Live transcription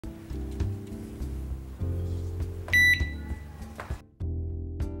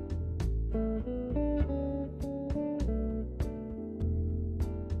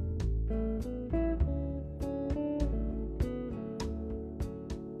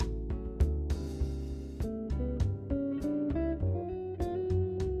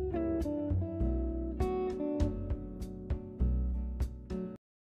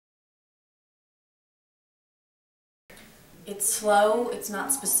It's slow, it's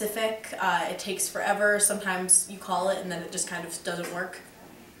not specific, it takes forever. Sometimes you call it and then it just kind of doesn't work.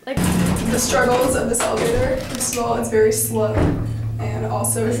 Like the struggles of this elevator. First of all, it's very slow, and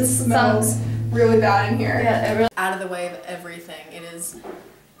also it smells really bad in here. Yeah, it really Out of the way of everything. It is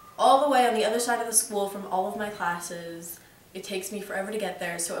all the way on the other side of the school from all of my classes. It takes me forever to get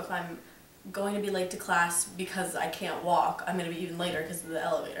there, so if I'm going to be late to class because I can't walk, I'm going to be even later because of the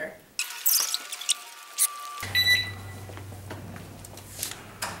elevator.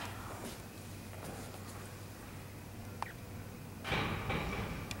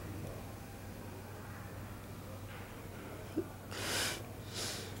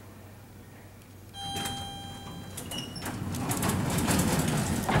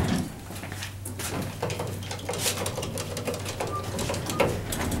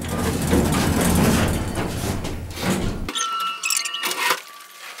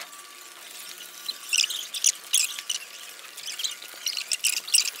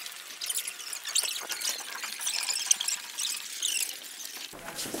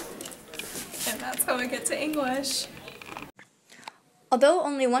 And that's how I get to English. Although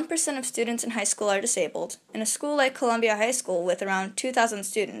only 1% of students in high school are disabled, in a school like Columbia High School with around 2,000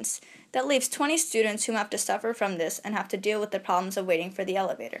 students, that leaves 20 students who have to suffer from this and have to deal with the problems of waiting for the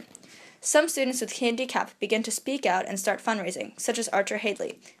elevator. Some students with handicap begin to speak out and start fundraising, such as Archer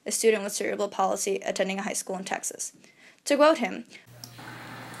Hadley, a student with cerebral palsy attending a high school in Texas. To quote him,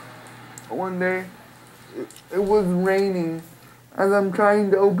 "One day, it was raining. As I'm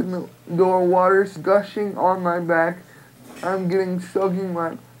trying to open the door, water's gushing on my back. I'm getting soaking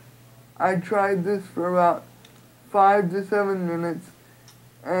wet. I tried this for about 5 to 7 minutes,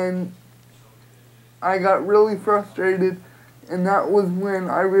 and I got really frustrated, and that was when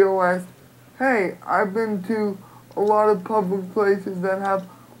I realized, hey, I've been to a lot of public places that have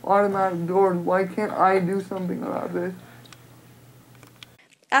automatic doors. Why can't I do something about this?"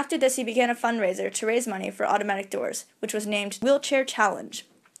 After this, he began a fundraiser to raise money for automatic doors, which was named Wheelchair Challenge.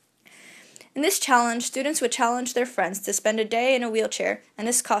 In this challenge, students would challenge their friends to spend a day in a wheelchair, and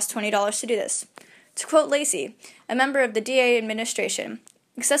this cost $20 to do this. To quote Lacey, a member of the DA administration,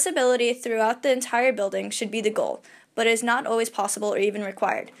 "Accessibility throughout the entire building should be the goal, but it is not always possible or even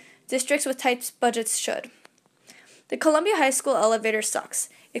required. Districts with tight budgets should." The Columbia High School elevator sucks.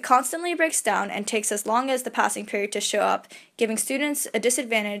 It constantly breaks down and takes as long as the passing period to show up, giving students a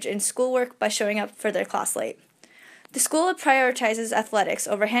disadvantage in schoolwork by showing up for their class late. The school prioritizes athletics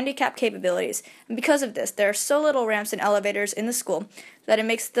over handicap capabilities, and because of this, there are so little ramps and elevators in the school that it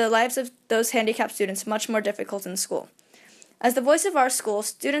makes the lives of those handicapped students much more difficult in school. As the voice of our school,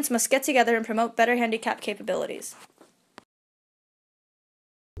 students must get together and promote better handicap capabilities.